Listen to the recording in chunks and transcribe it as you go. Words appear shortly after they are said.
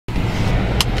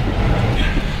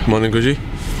Morning, Kushi.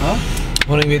 Huh?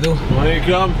 Morning, Vedu. Morning,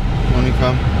 Ikram. Morning,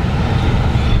 Kam.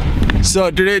 So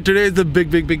today is the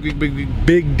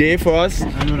big day for us.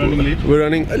 And we're running late. We're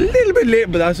running a little bit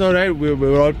late, but that's all right.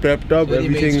 We're all prepped up.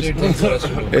 Everything's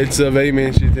it's a very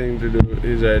mainstream thing to do,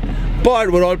 is right.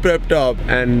 But we're all prepped up,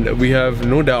 and we have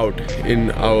no doubt in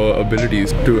our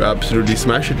abilities to absolutely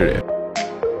smash it today.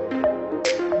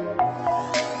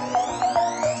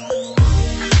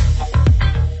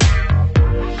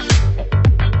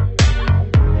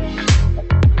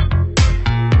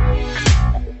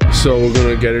 So we're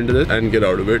gonna get into this and get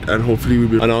out of it, and hopefully we'll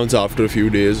be announced after a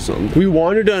few days or something. We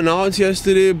wanted to announce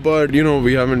yesterday, but you know,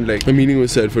 we haven't, like, a meeting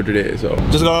was set for today, so.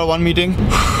 Just got our one meeting.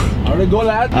 How did it go,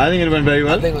 lad? I think it went very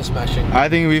well. I think we're smashing. I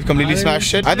think we've completely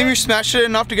smashed it. I think we smashed it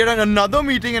enough to get another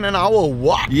meeting in an hour.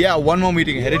 What? Yeah, one more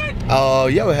meeting headed.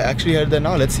 Yeah, we actually headed there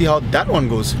now. Let's see how that one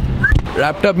goes.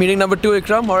 Wrapped up meeting number 2,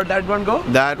 Ikram. How did that one go?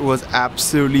 That was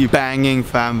absolutely banging,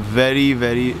 fam. Very,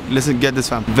 listen, get this,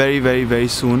 fam. Very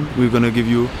soon we're gonna give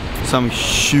you some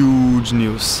huge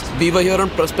news. We were here on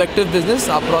prospective business.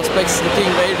 Our prospects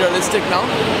looking very realistic now.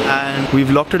 And we've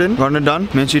locked it in, gotten it done.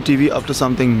 Main Street TV up to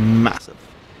something massive.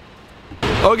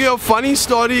 Okay, a funny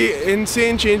story,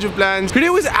 insane change of plans. Today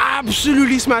was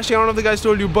absolutely smashing. I don't know if the guys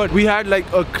told you, but we had like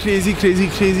a crazy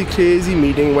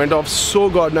meeting. Went off so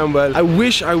goddamn well. I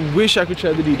wish I could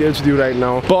share the details with you right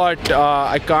now, but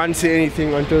I can't say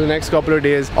anything until the next couple of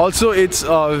days. Also, it's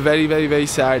very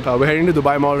sad. We're heading to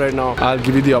Dubai Mall right now. I'll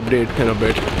give you the update in a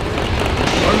bit.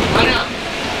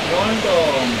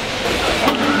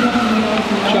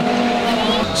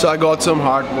 So I got some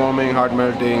heart-warming,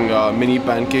 heart-melting mini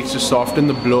pancakes to soften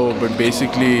the blow, but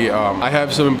basically I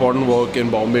have some important work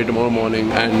in Bombay tomorrow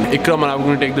morning, and Ikram and I are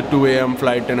going to take the 2 AM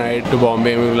flight tonight to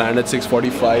Bombay, and we will land at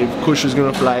 6:45. Kush is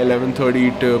going to fly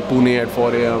 11:30 to Pune at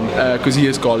 4 AM because he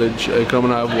has college. Ikram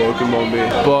and I have work in Bombay,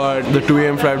 but the 2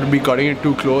 AM flight would be cutting it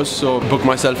too close, so book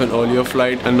myself an earlier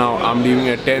flight, and now I'm leaving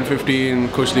at 10:15,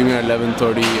 Kush leaving at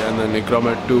 11:30, and then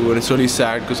Ikram at 2, and it's really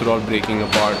sad because we're all breaking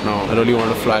apart now. I really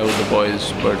want to fly with the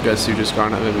boys, but I guess you just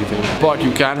can't have everything. But you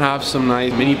can have some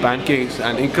nice mini pancakes,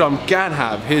 and Ikram can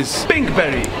have his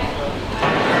Pinkberry.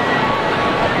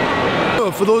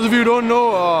 For those of you who don't know,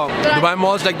 Dubai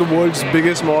Mall is like the world's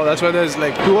biggest mall. That's why there's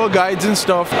like tour guides and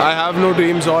stuff. I have no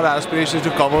dreams or aspirations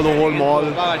to cover the whole mall.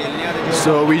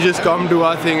 So we just come do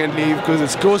our thing and leave because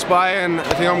it's close by, and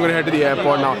I think I'm gonna head to the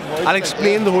airport now. I'll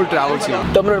explain the whole travel scene.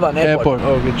 Terminal 1, airport.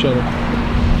 Okay, chalo.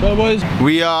 So boys,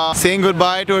 we are saying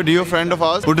goodbye to a dear friend of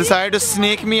ours who decided to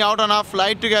snake me out on our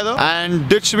flight together and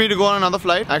ditch me to go on another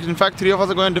flight. Actually, in fact, 3 of us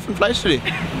are going on different flights today.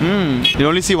 You'll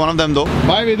only see one of them though.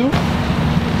 Bye, Vedu.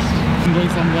 I'm going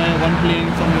somewhere, one plane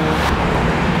somewhere.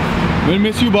 We'll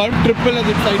miss you, bud. Triple as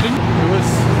exciting. it was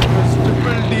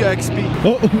triple DXP.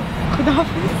 Oh.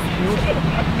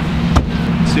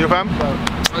 See you, fam. I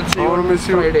wanna miss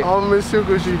you. Friday. I'll miss you,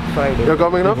 Kushi. Friday. You're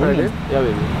coming now? Friday? Yeah,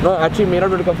 baby. No, actually, may not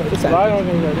be able to come Friday. Why not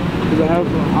Friday? Because I have.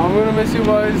 I'm gonna miss you,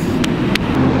 boys.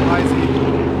 Bye, see.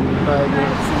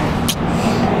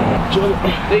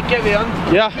 Take care, Vyant.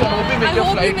 Yeah. I hope you make your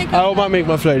flight. I hope I make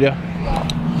my flight, yeah.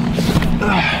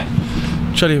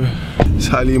 Chaliye. It's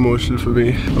highly emotional for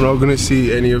me. I'm not gonna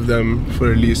see any of them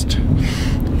for at least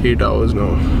 8 hours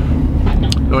now.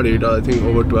 Not 8 hours, I think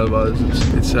over 12 hours.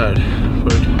 It's sad,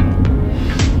 but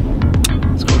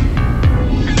let's go.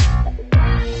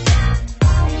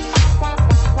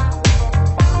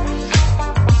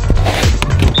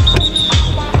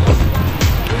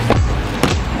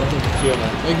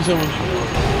 Thank you so much.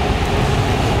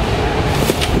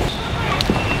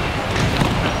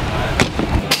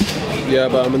 Yeah,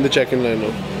 but I'm in the check-in line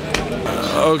now.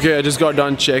 Okay, I just got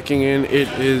done checking in. It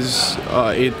is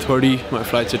 8:30. My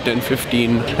flight's at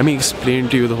 10:15. Let me explain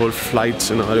to you the whole flight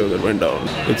scenario that went down.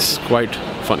 It's quite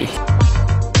funny.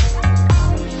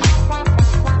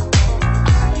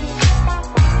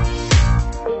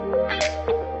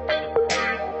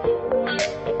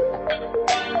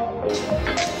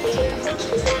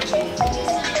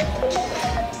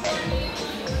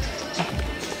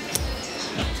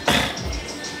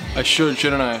 I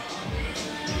shouldn't I?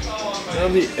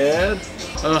 On the air?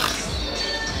 Ugh.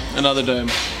 Another time.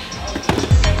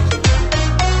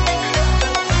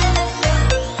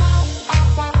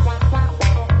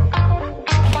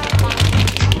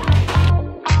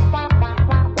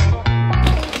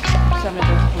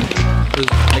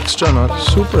 There's extra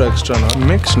nuts, super extra nuts,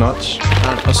 mixed nuts,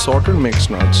 and assorted mixed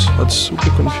nuts. That's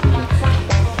super confusing.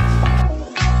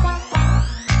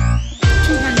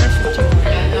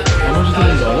 How much is it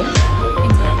in dollars?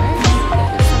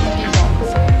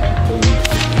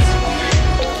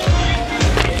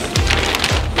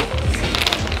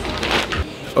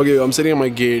 Okay, I'm sitting at my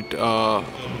gate.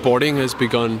 Boarding has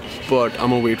begun, but I'm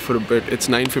gonna wait for a bit. It's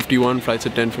 9:51, flight's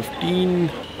at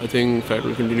 10:15. I think flight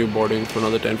will continue boarding for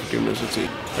another 10-15 minutes. Let's see.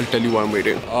 I'll tell you why I'm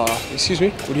waiting. Excuse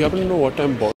me, would you happen to know what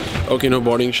time boarding? Okay, no,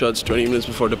 boarding shuts 20 minutes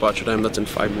before departure time. That's in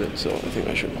 5 minutes, so I think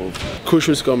I should move. Kush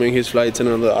was coming, his flight's in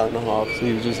another hour and a half, so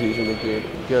he's just leaving the gate.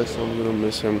 Yes, I'm gonna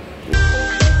miss him.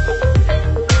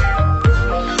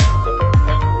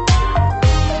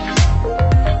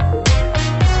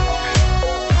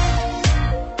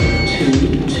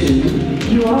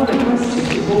 You are requested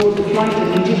to board the flight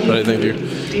immediately. Alright, thank you.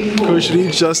 Kush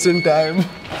reached just in time.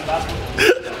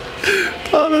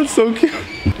 Oh, that's so cute.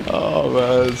 Oh,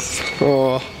 man.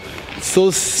 Oh, it's so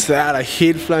sad. I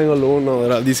hate flying alone now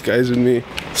that I have these guys with me.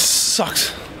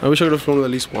 Sucks. I wish I could have flown with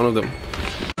at least one of them.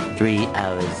 3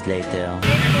 hours later.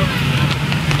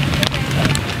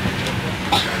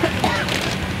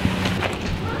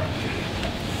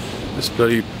 This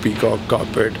bloody peacock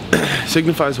carpet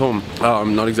signifies home.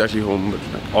 Not exactly home, but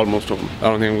like almost home. I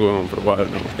don't think I'm going home for a while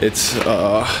now. It's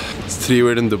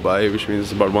 3:08 in Dubai, which means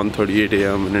it's about 1:38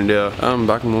 a.m. in India. I'm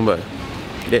back in Mumbai.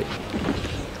 Yay.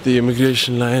 The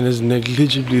immigration line is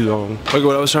negligibly long. Okay,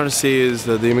 what I was trying to say is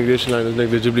that the immigration line is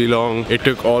negligibly long. It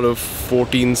took all of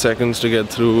 14 seconds to get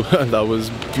through, and that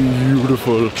was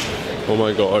beautiful. Oh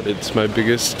my god, it's my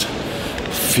biggest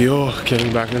fear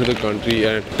getting back into the country,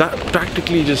 and that I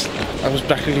was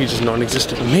practically just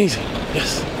non-existent. Amazing. Yes.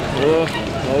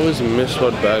 I always miss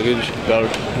what baggage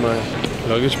belt, my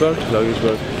luggage belt.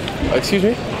 Excuse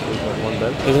me.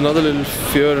 There's another little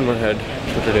fear in my head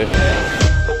for today.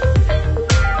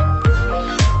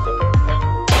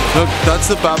 Look, that's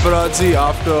the paparazzi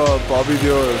after Bobby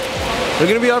Deol. They're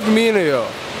gonna be after me in a year,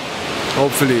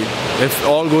 hopefully, if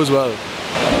all goes well.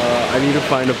 I need to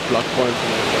find a plug point for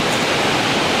myself.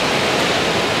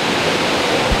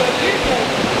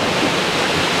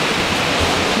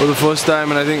 For the first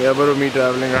time, and I think ever of me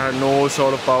traveling, I had no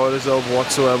sort of power reserve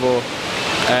whatsoever,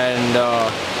 and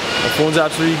my phone's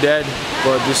absolutely dead.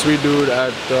 But this sweet dude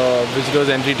at the visitor's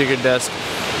entry ticket desk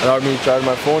allowed me to charge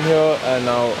my phone here, and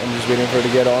now I'm just waiting for it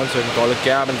to get on so I can call a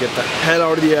cab and get the hell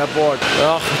out of the airport.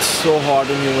 Ugh, it's so hot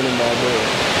and humid in Bombay.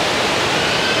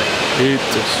 I hate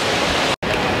this.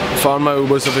 Found my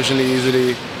Uber sufficiently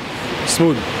easily.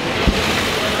 Smooth.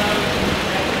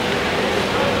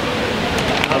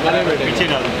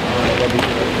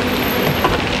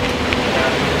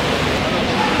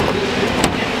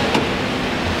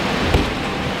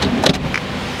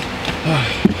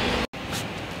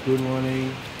 Good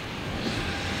morning.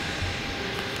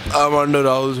 I'm under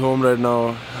Rahul's home right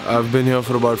now. I've been here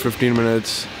for about 15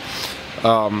 minutes.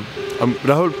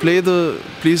 Rahul,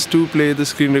 please do play the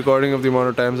screen recording of the amount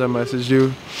of times I messaged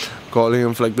you. Calling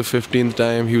him for like the 15th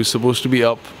time. He was supposed to be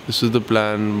up. This was the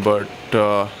plan, but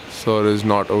Sir is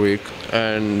not awake,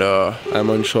 and I'm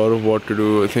unsure of what to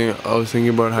do. I was thinking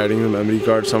about hiding the memory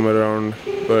card somewhere around,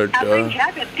 but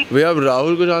we have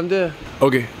Rahul ko jante hai?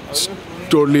 Okay, it's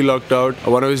totally locked out.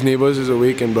 One of his neighbors is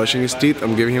awake and brushing his teeth.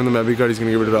 I'm giving him the memory card. He's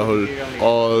gonna give it to Rahul.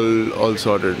 All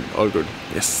sorted, all good.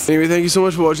 Yes. Anyway, thank you so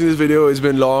much for watching this video. It's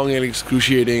been long and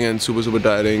excruciating and super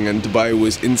tiring, and Dubai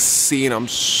was insane. I'm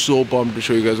so pumped to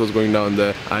show you guys what's going down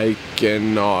there. I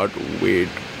cannot wait.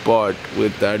 But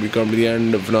with that, we come to the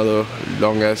end of another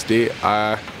long ass day.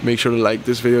 Make sure to like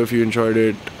this video if you enjoyed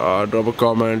it. Drop a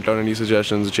comment on any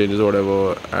suggestions, changes, or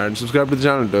whatever, and subscribe to the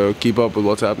channel to keep up with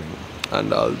what's happening.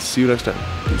 And I'll see you next time.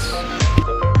 Peace.